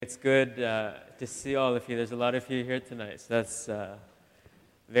It's good to see all of you. There's a lot of you here tonight, so that's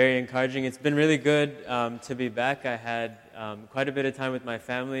very encouraging. It's been really good to be back. I had quite a bit of time with my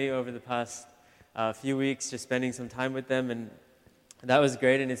family over the past few weeks, just spending some time with them, and that was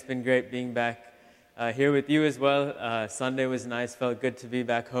great, and it's been great being back here with you as well. Sunday was nice, felt good to be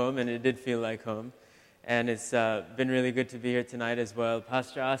back home, and it did feel like home. And it's been really good to be here tonight as well.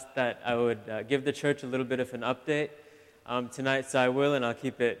 Pastor asked that I would give the church a little bit of an update tonight, so I will, and I'll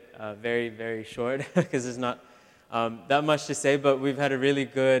keep it very, very short because there's not that much to say. But we've had a really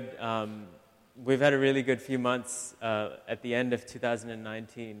good few months at the end of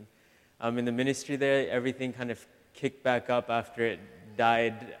 2019 in the ministry there. Everything kind of kicked back up after it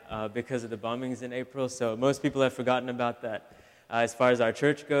died because of the bombings in April. So most people have forgotten about that. As far as our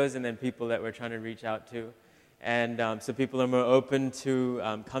church goes, and then people that we're trying to reach out to. And so people are more open to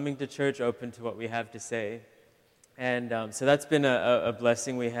coming to church, open to what we have to say. And so that's been a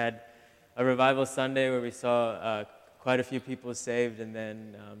blessing. We had a revival Sunday where we saw quite a few people saved, and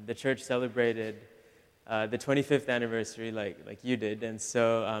then the church celebrated the 25th anniversary like you did. And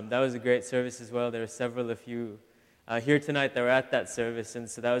so that was a great service as well. There were several of you here tonight that were at that service, and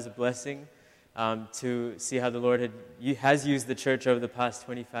so that was a blessing. To see how the Lord has used the church over the past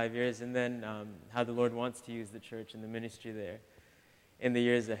 25 years, and then how the Lord wants to use the church and the ministry there in the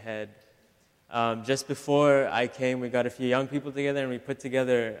years ahead. Just before I came, we got a few young people together, and we put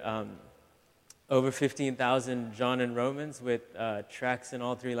together over 15,000 John and Romans with tracts in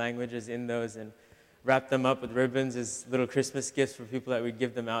all three languages in those, and wrapped them up with ribbons as little Christmas gifts for people that we'd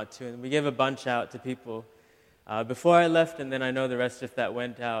give them out to. And we gave a bunch out to people before I left, and then I know the rest of that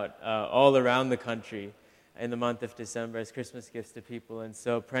went out all around the country in the month of December as Christmas gifts to people. And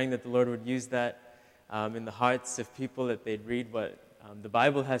so praying that the Lord would use that in the hearts of people, that they'd read what the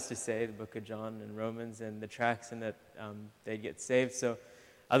Bible has to say, the book of John and Romans and the tracts, and that they'd get saved. So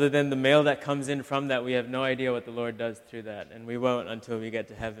other than the mail that comes in from that, we have no idea what the Lord does through that, and we won't until we get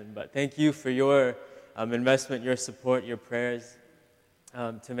to heaven. But thank you for your investment, your support, your prayers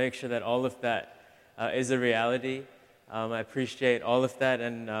to make sure that all of that is a reality. I appreciate all of that,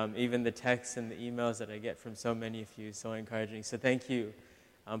 and even the texts and the emails that I get from so many of you, so encouraging. So thank you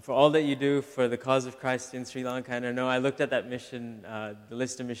for all that you do for the cause of Christ in Sri Lanka. And I know I looked at that mission, the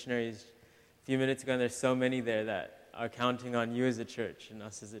list of missionaries a few minutes ago, and there's so many there that are counting on you as a church and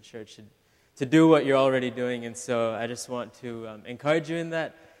us as a church to do what you're already doing. And so I just want to encourage you in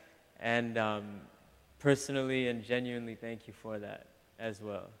that, and personally and genuinely thank you for that as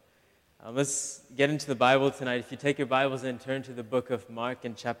well. Let's get into the Bible tonight. If you take your Bibles and turn to the book of Mark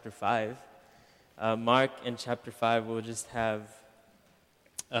in chapter 5. Mark in chapter 5, we'll just have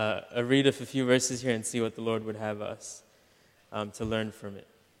a read of a few verses here and see what the Lord would have us to learn from it.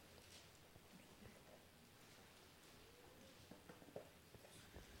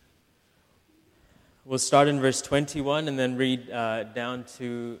 We'll start in verse 21 and then read down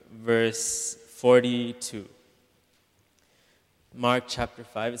to verse 42. Mark chapter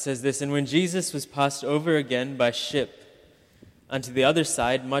 5, it says this: "And when Jesus was passed over again by ship unto the other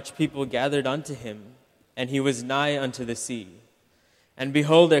side, much people gathered unto him, and he was nigh unto the sea. And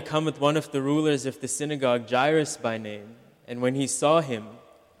behold, there cometh one of the rulers of the synagogue, Jairus by name. And when he saw him,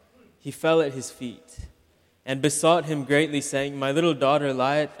 he fell at his feet, and besought him greatly, saying, My little daughter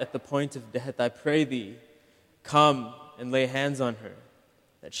lieth at the point of death. I pray thee, come and lay hands on her,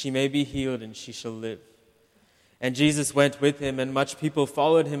 that she may be healed, and she shall live. And Jesus went with him, and much people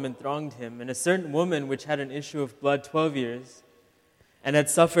followed him and thronged him. And a certain woman which had an issue of blood 12 years, and had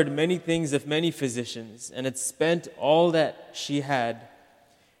suffered many things of many physicians, and had spent all that she had,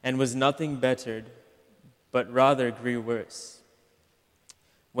 and was nothing bettered, but rather grew worse.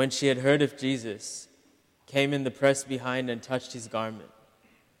 When she had heard of Jesus, came in the press behind and touched his garment.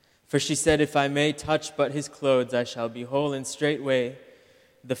 For she said, If I may touch but his clothes, I shall be whole. And straightway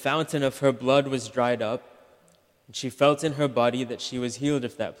the fountain of her blood was dried up, and she felt in her body that she was healed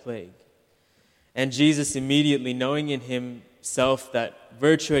of that plague. And Jesus, immediately knowing in himself that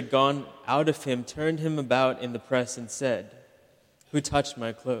virtue had gone out of him, turned him about in the press and said, Who touched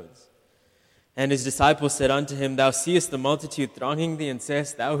my clothes? And his disciples said unto him, Thou seest the multitude thronging thee, and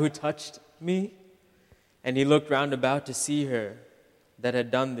sayest thou, Who touched me? And he looked round about to see her that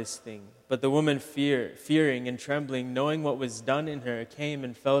had done this thing. But the woman, fearing and trembling, knowing what was done in her, came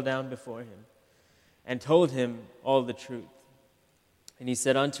and fell down before him, and told him all the truth. And he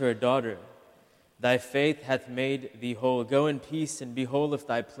said unto her, Daughter, thy faith hath made thee whole. Go in peace, and be whole of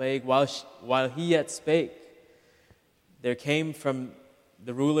thy plague. While he yet spake, there came from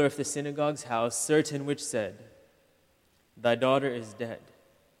the ruler of the synagogue's house certain which said, Thy daughter is dead.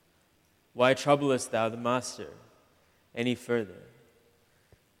 Why troublest thou the master any further?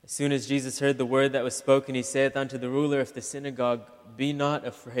 As soon as Jesus heard the word that was spoken, he saith unto the ruler of the synagogue, Be not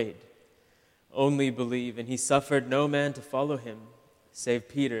afraid, only believe. And he suffered no man to follow him, save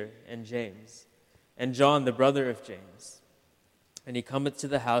Peter and James, and John the brother of James. And he cometh to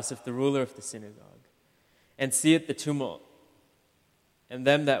the house of the ruler of the synagogue, and seeth the tumult, and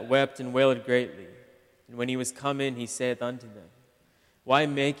them that wept and wailed greatly. And when he was come in, he saith unto them, Why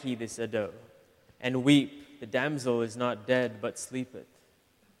make ye this ado, and weep? The damsel is not dead, but sleepeth.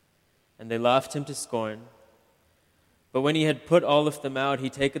 And they laughed him to scorn. But when he had put all of them out, he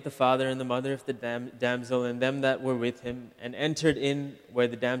taketh the father and the mother of the damsel and them that were with him, and entered in where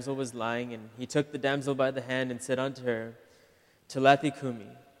the damsel was lying. And he took the damsel by the hand and said unto her, Talitha cumi,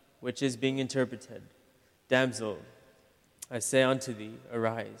 which is being interpreted, Damsel, I say unto thee,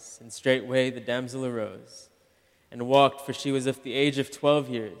 arise. And straightway the damsel arose, and walked, for she was of the age of 12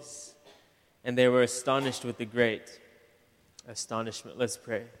 years. And they were astonished with a great astonishment. Let's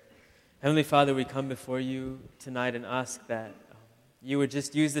pray. Heavenly Father, we come before you tonight and ask that you would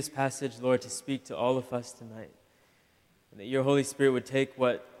just use this passage, Lord, to speak to all of us tonight. And that your Holy Spirit would take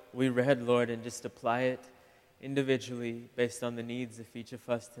what we read, Lord, and just apply it individually based on the needs of each of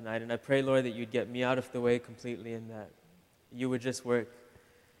us tonight. And I pray, Lord, that you'd get me out of the way completely and that you would just work.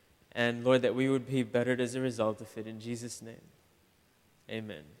 And, Lord, that we would be bettered as a result of it. In Jesus' name,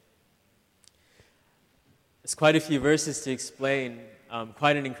 amen. There's quite a few verses to explain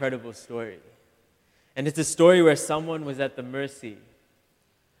quite an incredible story. And it's a story where someone was at the mercy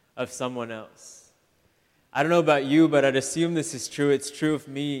of someone else. I don't know about you, but I'd assume this is true. It's true of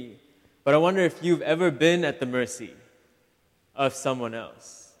me. But I wonder if you've ever been at the mercy of someone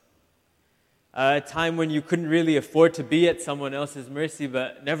else. A time when you couldn't really afford to be at someone else's mercy,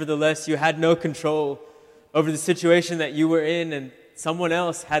 but nevertheless you had no control over the situation that you were in, and someone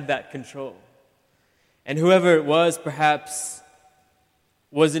else had that control. And whoever it was perhaps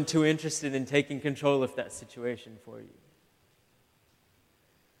wasn't too interested in taking control of that situation for you.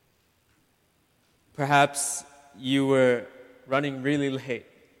 Perhaps you were running really late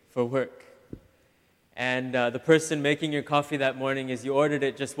for work, and the person making your coffee that morning as you ordered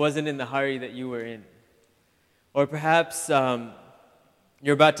it just wasn't in the hurry that you were in. Or perhaps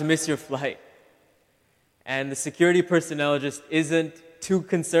you're about to miss your flight, and the security personnel just isn't too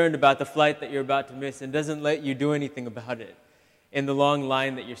concerned about the flight that you're about to miss and doesn't let you do anything about it in the long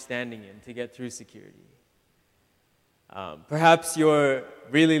line that you're standing in to get through security. Perhaps you're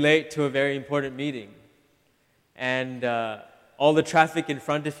really late to a very important meeting, and all the traffic in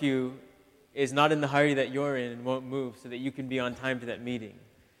front of you is not in the hurry that you're in and won't move so that you can be on time to that meeting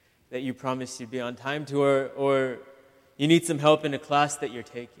that you promised you'd be on time to, or you need some help in a class that you're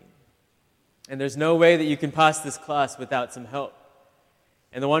taking. And there's no way that you can pass this class without some help.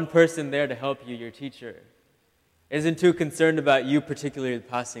 And the one person there to help you, your teacher, isn't too concerned about you particularly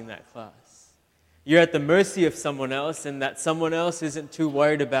passing that class. You're at the mercy of someone else, and that someone else isn't too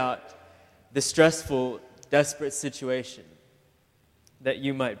worried about the stressful, desperate situation that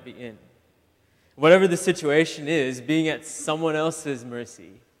you might be in. Whatever the situation is, being at someone else's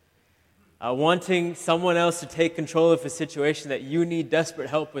mercy, wanting someone else to take control of a situation that you need desperate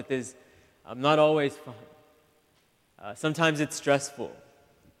help with is not always fun. Sometimes it's stressful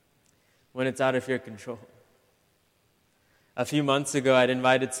when it's out of your control. A few months ago, I'd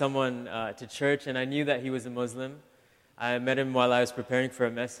invited someone to church, and I knew that he was a Muslim. I met him while I was preparing for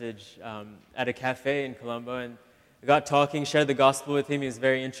a message at a cafe in Colombo, and I got talking, shared the gospel with him. He was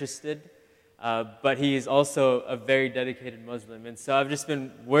very interested, but he is also a very dedicated Muslim. And so I've just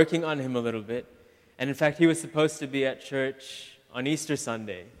been working on him a little bit. And in fact, he was supposed to be at church on Easter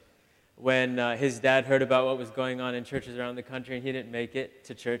Sunday when his dad heard about what was going on in churches around the country, and he didn't make it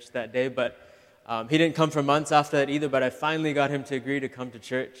to church that day. But he didn't come for months after that either, but I finally got him to agree to come to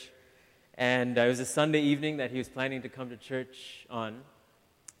church. And it was a Sunday evening that he was planning to come to church on.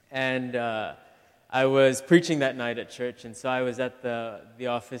 And I was preaching that night at church, and so I was at the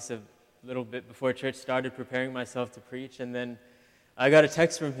office a little bit before church started, preparing myself to preach. And then I got a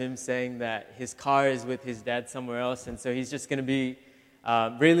text from him saying that his car is with his dad somewhere else, and so he's just going to be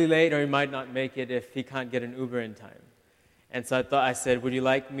really late, or he might not make it if he can't get an Uber in time. And so I said, would you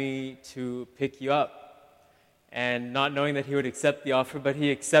like me to pick you up? And not knowing that he would accept the offer, but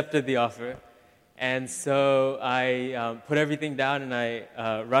he accepted the offer. And so I put everything down and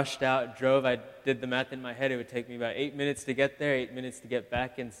I rushed out, drove. I did the math in my head. It would take me about 8 minutes to get there, 8 minutes to get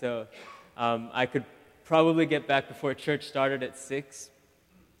back. And so I could probably get back before church started at 6.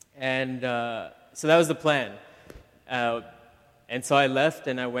 And so that was the plan. And so I left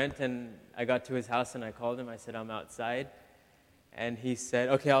and I went and I got to his house and I called him. I said, I'm outside. And he said,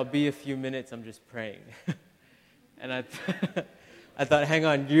 okay, I'll be a few minutes. I'm just praying. And I thought, hang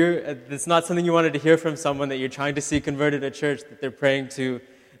on, it's not something you wanted to hear from someone that you're trying to see converted at church, that they're praying to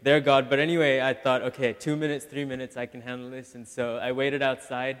their God. But anyway, I thought, okay, 2 minutes, 3 minutes, I can handle this. And so I waited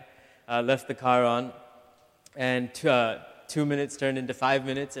outside, left the car on, and 2 minutes turned into 5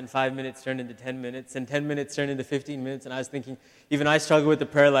 minutes, and 5 minutes turned into 10 minutes, and 10 minutes turned into 15 minutes. And I was thinking, even I struggle with the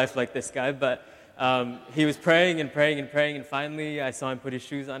prayer life like this guy, but he was praying and praying and praying, and finally I saw him put his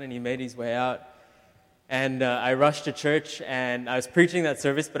shoes on and he made his way out. And I rushed to church, and I was preaching that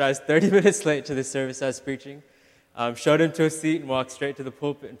service, but I was 30 minutes late to the service I was preaching. Showed him to a seat and walked straight to the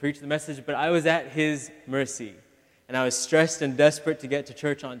pulpit and preached the message, but I was at his mercy, and I was stressed and desperate to get to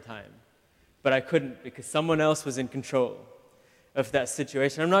church on time. But I couldn't because someone else was in control of that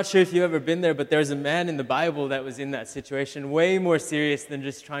situation. I'm not sure if you've ever been there, but there's a man in the Bible that was in that situation, way more serious than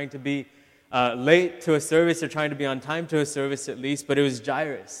just trying to be late to a service or trying to be on time to a service at least, but it was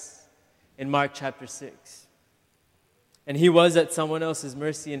Jairus in Mark chapter 6. And he was at someone else's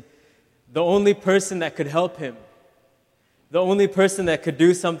mercy, and the only person that could help him, the only person that could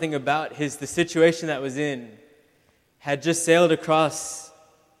do something about the situation that was in, had just sailed across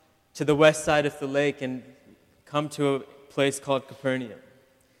to the west side of the lake and come to a place called Capernaum.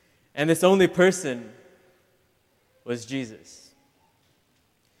 And this only person was Jesus.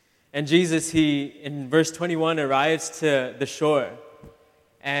 And Jesus, in verse 21, arrives to the shore.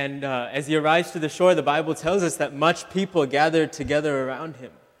 And as he arrives to the shore, the Bible tells us that much people gathered together around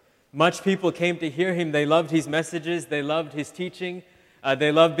him. Much people came to hear him. They loved his messages. They loved his teaching.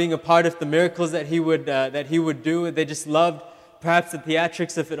 They loved being a part of the miracles that he would do. They just loved perhaps the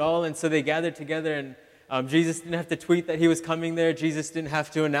theatrics of it all. And so they gathered together, and Jesus didn't have to tweet that he was coming there. Jesus didn't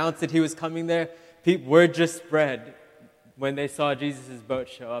have to announce that he was coming there. Word just spread when they saw Jesus' boat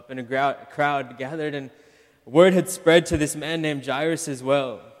show up, and a crowd gathered, and word had spread to this man named Jairus as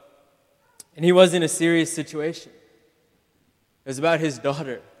well. And he was in a serious situation. It was about his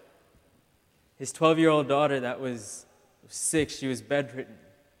daughter, his 12-year-old daughter that was sick. She was bedridden.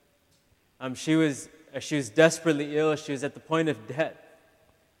 She was desperately ill. She was at the point of death.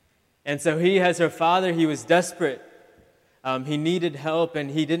 And so he, as her father, he was desperate. He needed help,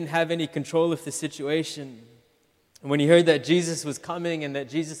 and he didn't have any control of the situation. And when he heard that Jesus was coming and that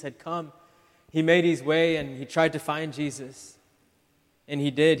Jesus had come, he made his way and he tried to find Jesus. And he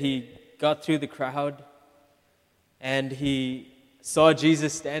did. He got through the crowd and he saw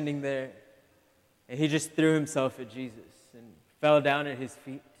Jesus standing there. And he just threw himself at Jesus and fell down at his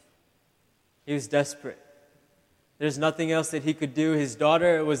feet. He was desperate. There's nothing else that he could do. His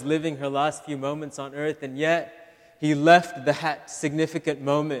daughter was living her last few moments on earth, and yet he left that significant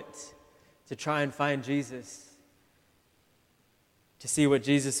moment to try and find Jesus, to see what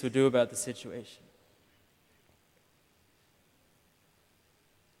Jesus would do about the situation.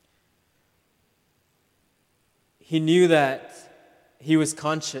 He knew that he was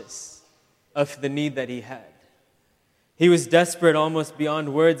conscious of the need that he had. He was desperate almost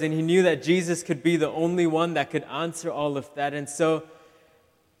beyond words, and he knew that Jesus could be the only one that could answer all of that. And so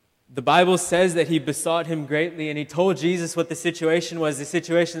the Bible says that he besought him greatly, and he told Jesus what the situation was, the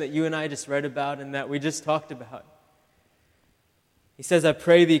situation that you and I just read about and that we just talked about. He says, I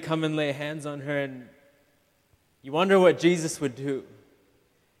pray thee, come and lay hands on her. And you wonder what Jesus would do.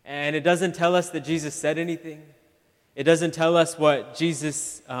 And it doesn't tell us that Jesus said anything. It doesn't tell us what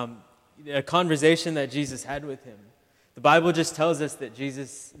Jesus, a conversation that Jesus had with him. The Bible just tells us that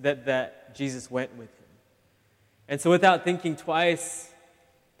Jesus went with him. And so without thinking twice,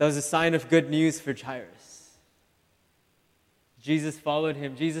 that was a sign of good news for Jairus. Jesus followed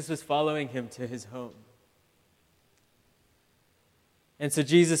him. Jesus was following him to his home. And so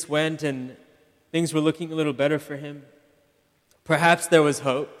Jesus went, and things were looking a little better for him. Perhaps there was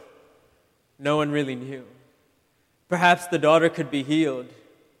hope. No one really knew. Perhaps the daughter could be healed,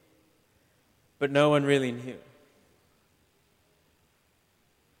 but no one really knew.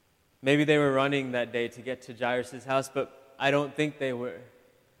 Maybe they were running that day to get to Jairus' house, but I don't think they were.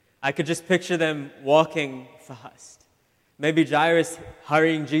 I could just picture them walking fast. Maybe Jairus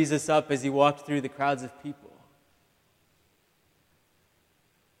hurrying Jesus up as he walked through the crowds of people.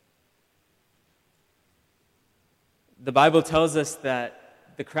 The Bible tells us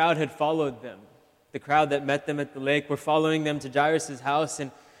that the crowd had followed them. The crowd that met them at the lake were following them to Jairus' house,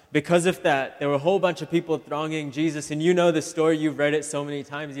 and because of that, there were a whole bunch of people thronging Jesus. And you know the story, you've read it so many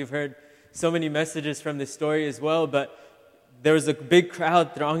times, you've heard so many messages from this story as well, but there was a big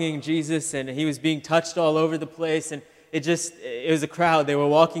crowd thronging Jesus, and he was being touched all over the place, and it was a crowd. They were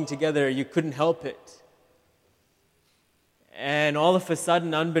walking together. You couldn't help it. And all of a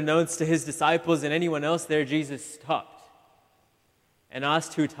sudden, unbeknownst to his disciples and anyone else there, Jesus stopped and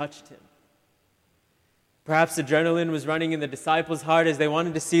asked who touched him. Perhaps adrenaline was running in the disciples' heart as they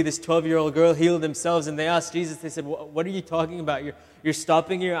wanted to see this 12-year-old girl heal themselves. And they asked Jesus, they said, what are you talking about? You're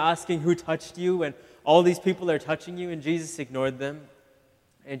stopping, you're asking who touched you, and all these people are touching you. And Jesus ignored them.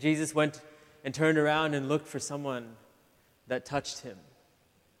 And Jesus went and turned around and looked for someone that touched him.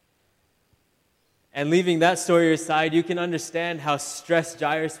 And leaving that story aside, you can understand how stressed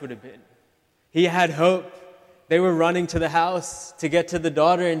Jairus would have been. He had hope. They were running to the house to get to the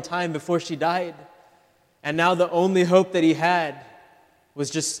daughter in time before she died. And now the only hope that he had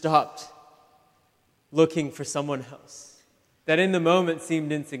was just stopped, looking for someone else that in the moment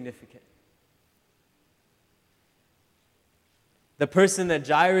seemed insignificant. The person that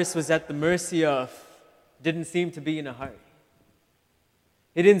Jairus was at the mercy of didn't seem to be in a hurry.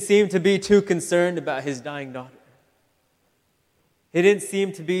 He didn't seem to be too concerned about his dying daughter. He didn't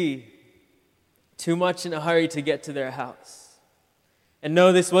seem to be too much in a hurry to get to their house. And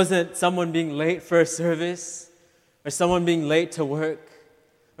no, this wasn't someone being late for a service, or someone being late to work,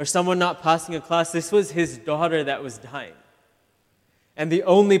 or someone not passing a class. This was his daughter that was dying. And the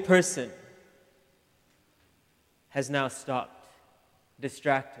only person has now stopped,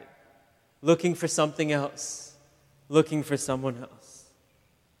 distracted, looking for something else, looking for someone else.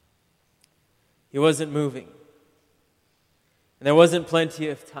 He wasn't moving. And there wasn't plenty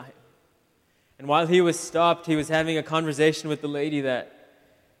of time. And while he was stopped, he was having a conversation with the lady that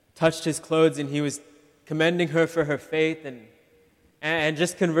touched his clothes, and he was commending her for her faith and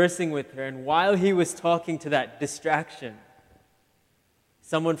just conversing with her. And while he was talking to that distraction,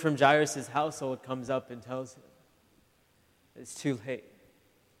 someone from Jairus' household comes up and tells him, "It's too late.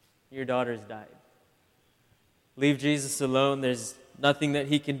 Your daughter's died. Leave Jesus alone. There's nothing that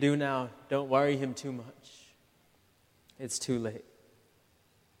he can do now. Don't worry him too much. It's too late."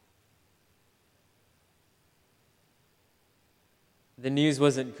 The news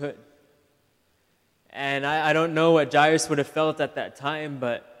wasn't good. And I don't know what Jairus would have felt at that time,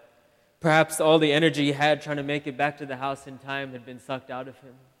 but perhaps all the energy he had trying to make it back to the house in time had been sucked out of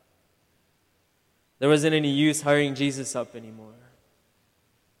him. There wasn't any use hurrying Jesus up anymore.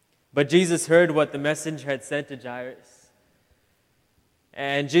 But Jesus heard what the messenger had said to Jairus.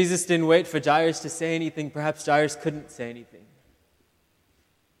 And Jesus didn't wait for Jairus to say anything. Perhaps Jairus couldn't say anything.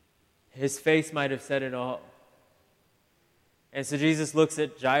 His face might have said it all. And so Jesus looks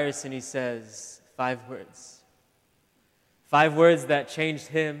at Jairus and he says 5 words. 5 words that changed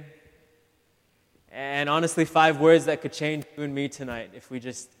him. And honestly, 5 words that could change you and me tonight if we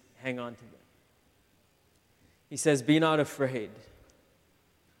just hang on to them. He says, "Be not afraid,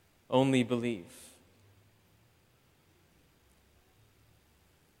 only believe."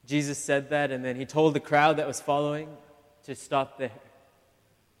 Jesus said that, and then he told the crowd that was following to stop there,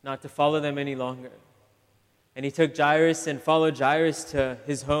 not to follow them any longer. And he took Jairus and followed Jairus to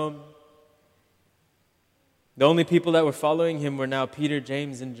his home. The only people that were following him were now Peter,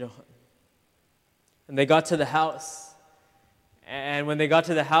 James, and John. And they got to the house. And when they got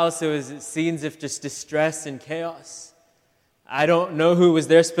to the house, it was scenes of just distress and chaos. I don't know who was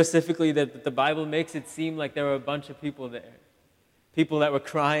there specifically, that the Bible makes it seem like there were a bunch of people there. People that were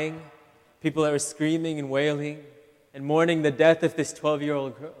crying, people that were screaming and wailing and mourning the death of this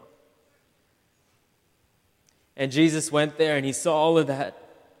 12-year-old girl. And Jesus went there and he saw all of that.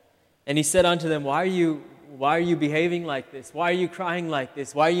 And he said unto them, why are you behaving like this? Why are you crying like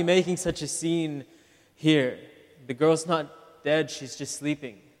this? Why are you making such a scene here? The girl's not dead, she's just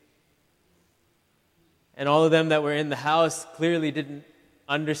sleeping. And all of them that were in the house clearly didn't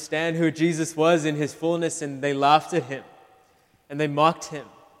understand who Jesus was in his fullness, and they laughed at him, and they mocked him,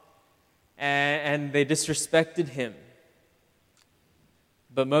 and they disrespected him.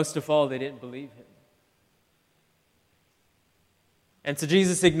 But most of all, they didn't believe him. And so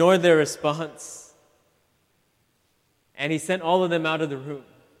Jesus ignored their response, and he sent all of them out of the room.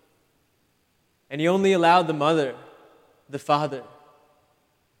 And he only allowed the mother, the father,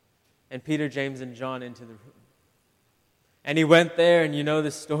 and Peter, James, and John into the room. And he went there, and you know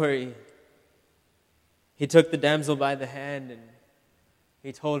the story. He took the damsel by the hand, and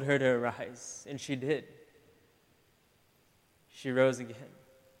he told her to arise. And she did. She rose again.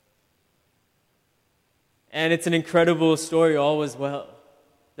 And it's an incredible story, all was well.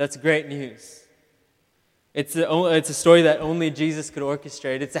 That's great news. It's a story that only Jesus could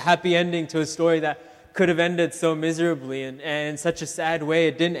orchestrate. It's a happy ending to a story that could have ended so miserably and in such a sad way.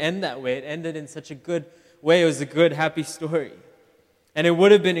 It didn't end that way. It ended in such a good way. It was a good, happy story. And it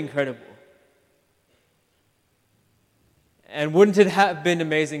would have been incredible. And wouldn't it have been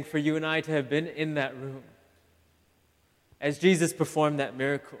amazing for you and I to have been in that room as Jesus performed that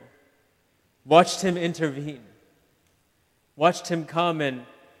miracle? Watched him intervene. Watched him come and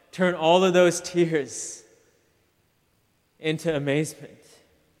turn all of those tears into amazement.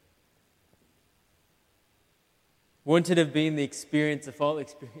 Wouldn't it have been the experience of all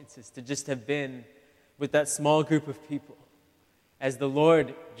experiences to just have been with that small group of people as the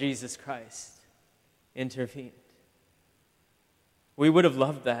Lord Jesus Christ intervened? We would have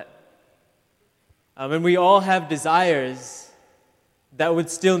loved that. And we all have desires that would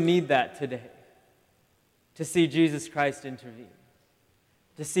still need that today. To see Jesus Christ intervene.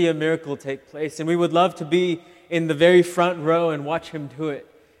 To see a miracle take place. And we would love to be in the very front row and watch Him do it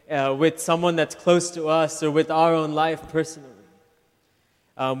with someone that's close to us or with our own life personally.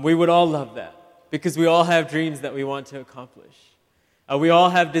 We would all love that because we all have dreams that we want to accomplish. We all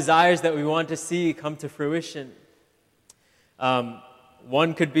have desires that we want to see come to fruition.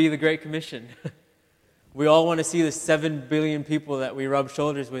 One could be the Great Commission. We all want to see the 7 billion people that we rub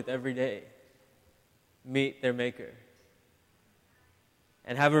shoulders with every day meet their Maker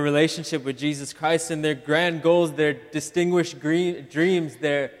and have a relationship with Jesus Christ, and their grand goals, their distinguished dreams,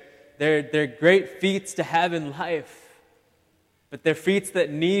 their great feats to have in life, but they're feats that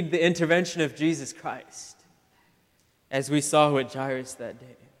need the intervention of Jesus Christ, as we saw with Jairus that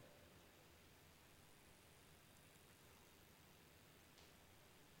day.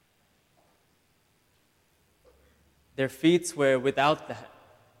 They're feats where without that,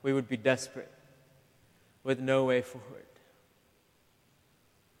 we would be desperate, with no way forward.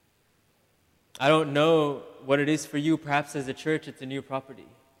 I don't know what it is for you. Perhaps as a church, it's a new property.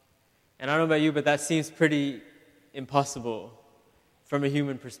 And I don't know about you, but that seems pretty impossible from a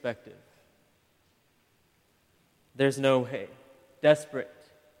human perspective. There's no way. Desperate,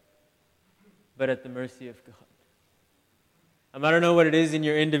 but at the mercy of God. I don't know what it is in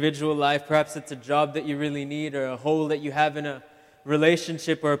your individual life. Perhaps it's a job that you really need, or a hole that you have in a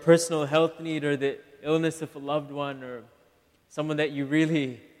relationship, or a personal health need, or the illness of a loved one, or someone that you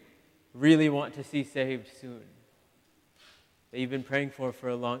really, really want to see saved soon, that you've been praying for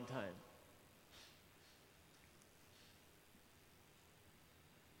a long time.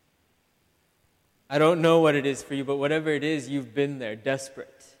 I don't know what it is for you, but whatever it is, you've been there,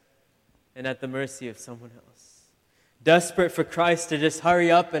 desperate, and at the mercy of someone else. Desperate for Christ to just hurry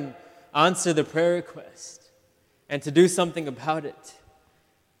up and answer the prayer request and to do something about it.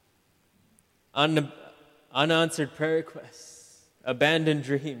 Unanswered prayer requests, abandoned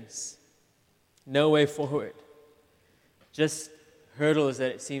dreams, no way forward. Just hurdles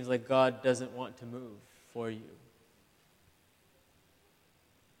that it seems like God doesn't want to move for you.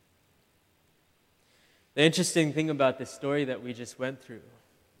 The interesting thing about this story that we just went through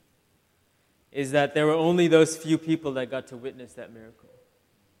is that there were only those few people that got to witness that miracle.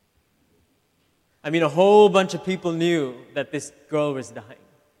 A whole bunch of people knew that this girl was dying.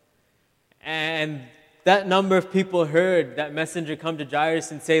 And that number of people heard that messenger come to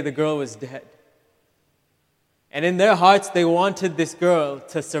Jairus and say the girl was dead. And in their hearts, they wanted this girl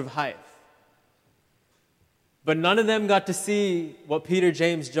to survive. But none of them got to see what Peter,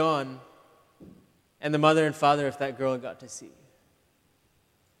 James, John, and the mother and father of that girl got to see.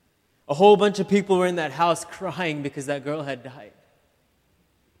 A whole bunch of people were in that house crying because that girl had died.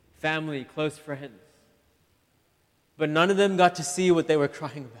 Family, close friends. But none of them got to see what they were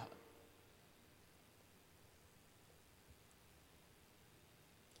crying about.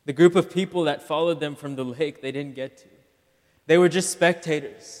 The group of people that followed them from the lake, they didn't get to. They were just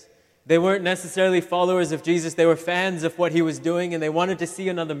spectators. They weren't necessarily followers of Jesus. They were fans of what He was doing, and they wanted to see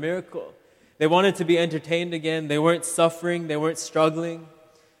another miracle. They wanted to be entertained again. They weren't suffering. They weren't struggling.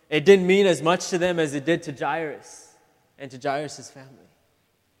 It didn't mean as much to them as it did to Jairus and to Jairus' family.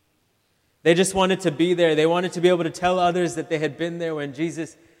 They just wanted to be there. They wanted to be able to tell others that they had been there when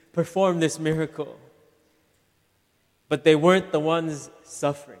Jesus performed this miracle. But they weren't the ones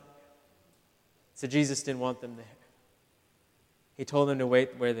suffering. So Jesus didn't want them there. He told them to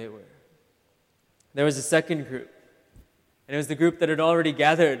wait where they were. There was a second group, and it was the group that had already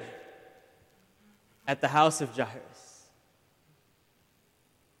gathered at the house of Jairus.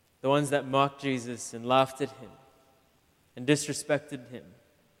 The ones that mocked Jesus and laughed at Him and disrespected Him.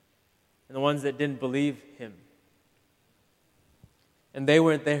 And the ones that didn't believe Him. And they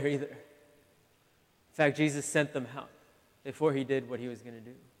weren't there either. In fact, Jesus sent them out before He did what He was going to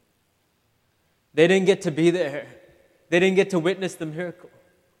do. They didn't get to be there. They didn't get to witness the miracle.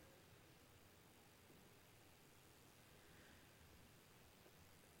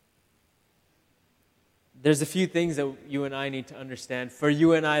 There's a few things that you and I need to understand for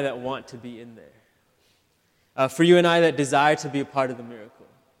you and I that want to be in there. For you and I that desire to be a part of the miracle.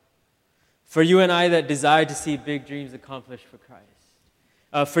 For you and I that desire to see big dreams accomplished for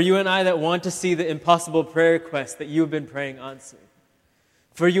Christ. For you and I that want to see the impossible prayer requests that you've been praying answered.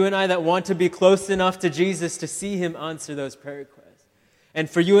 For you and I that want to be close enough to Jesus to see him answer those prayer requests. And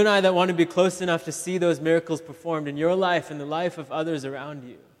for you and I that want to be close enough to see those miracles performed in your life and the life of others around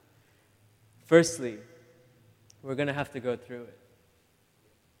you. Firstly, we're going to have to go through it.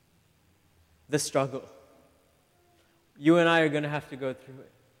 The struggle. You and I are going to have to go through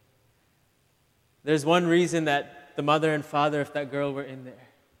it. There's one reason that the mother and father of that girl were in there.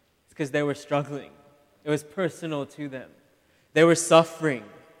 It's because they were struggling. It was personal to them. They were suffering.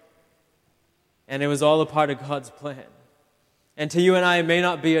 And it was all a part of God's plan. And to you and I, it may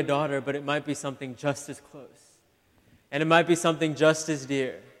not be a daughter, but it might be something just as close. And it might be something just as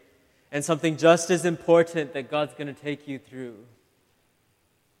dear. And something just as important that God's going to take you through.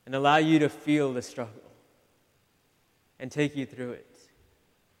 And allow you to feel the struggle. And take you through it.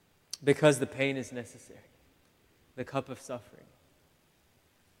 Because the pain is necessary. The cup of suffering.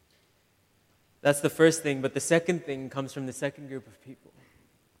 That's the first thing. But the second thing comes from the second group of people.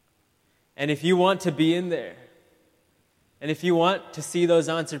 And if you want to be in there, and if you want to see those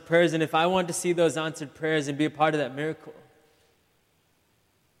answered prayers, and if I want to see those answered prayers and be a part of that miracle,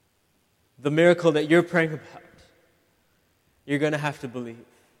 the miracle that you're praying about, you're going to have to believe.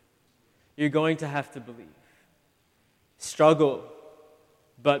 You're going to have to believe. Struggle,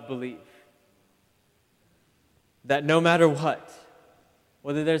 but believe. That no matter what,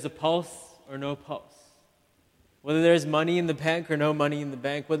 whether there's a pulse or no pulse, whether there's money in the bank or no money in the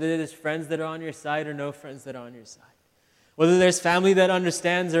bank, whether there's friends that are on your side or no friends that are on your side, whether there's family that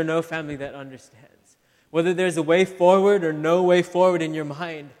understands or no family that understands, whether there's a way forward or no way forward in your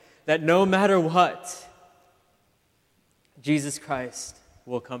mind, that no matter what, Jesus Christ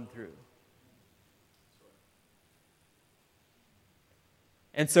will come through.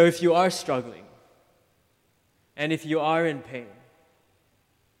 And so if you are struggling, and if you are in pain,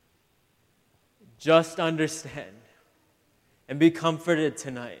 just understand and be comforted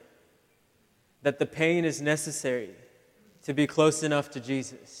tonight that the pain is necessary to be close enough to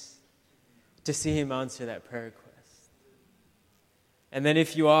Jesus to see him answer that prayer request. And then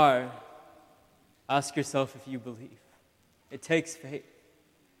if you are, ask yourself if you believe. It takes faith.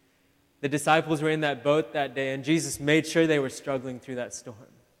 The disciples were in that boat that day, and Jesus made sure they were struggling through that storm.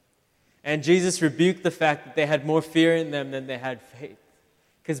 And Jesus rebuked the fact that they had more fear in them than they had faith,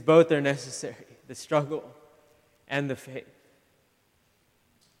 because both are necessary, the struggle and the faith.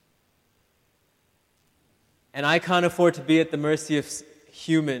 And I can't afford to be at the mercy of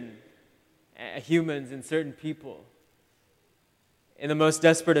humans and certain people in the most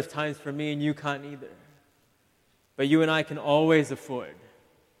desperate of times for me, and you can't either. But you and I can always afford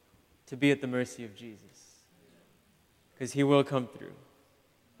to be at the mercy of Jesus, because he will come through,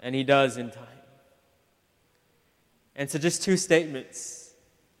 and he does in time. And so just two statements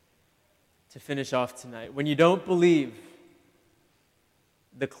to finish off tonight. When you don't believe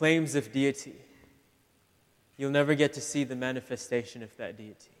the claims of deity, you'll never get to see the manifestation of that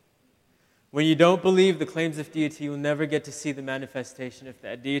deity. When you don't believe the claims of deity, you'll never get to see the manifestation of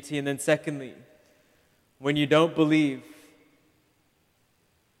that deity. And then secondly, when you don't believe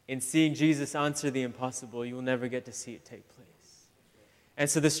in seeing Jesus answer the impossible, you will never get to see it take place. And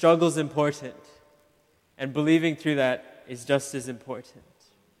so the struggle is important, and believing through that is just as important.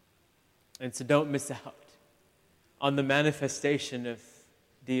 And so don't miss out on the manifestation of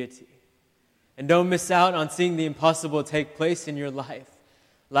deity. And don't miss out on seeing the impossible take place in your life.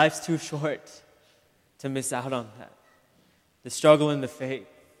 Life's too short to miss out on that. The struggle and the faith,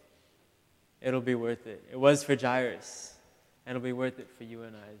 it'll be worth it. It was for Jairus, and it'll be worth it for you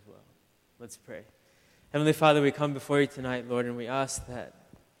and I as well. Let's pray. Heavenly Father, we come before you tonight, Lord, and we ask that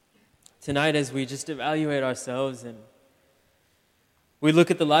tonight as we just evaluate ourselves and we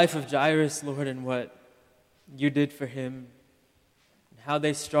look at the life of Jairus, Lord, and what you did for him, and how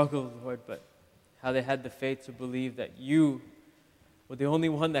they struggled, Lord, but how they had the faith to believe that you were the only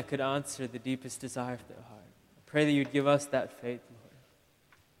one that could answer the deepest desire of their heart. I pray that you'd give us that faith, Lord.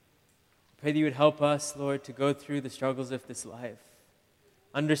 I pray that you would help us, Lord, to go through the struggles of this life,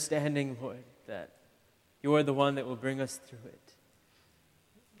 understanding, Lord, that you are the one that will bring us through it.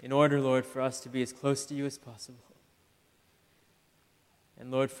 In order, Lord, for us to be as close to you as possible. And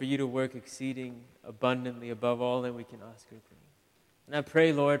Lord, for you to work exceeding abundantly above all that we can ask or think. And I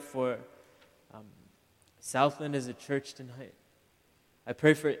pray, Lord, for Southland as a church tonight. I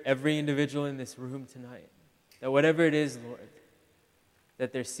pray for every individual in this room tonight, that whatever it is, Lord,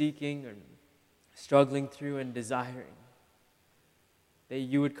 that they're seeking or struggling through and desiring, that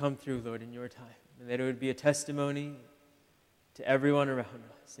you would come through, Lord, in your time. And that it would be a testimony to everyone around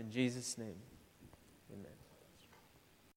us. In Jesus' name.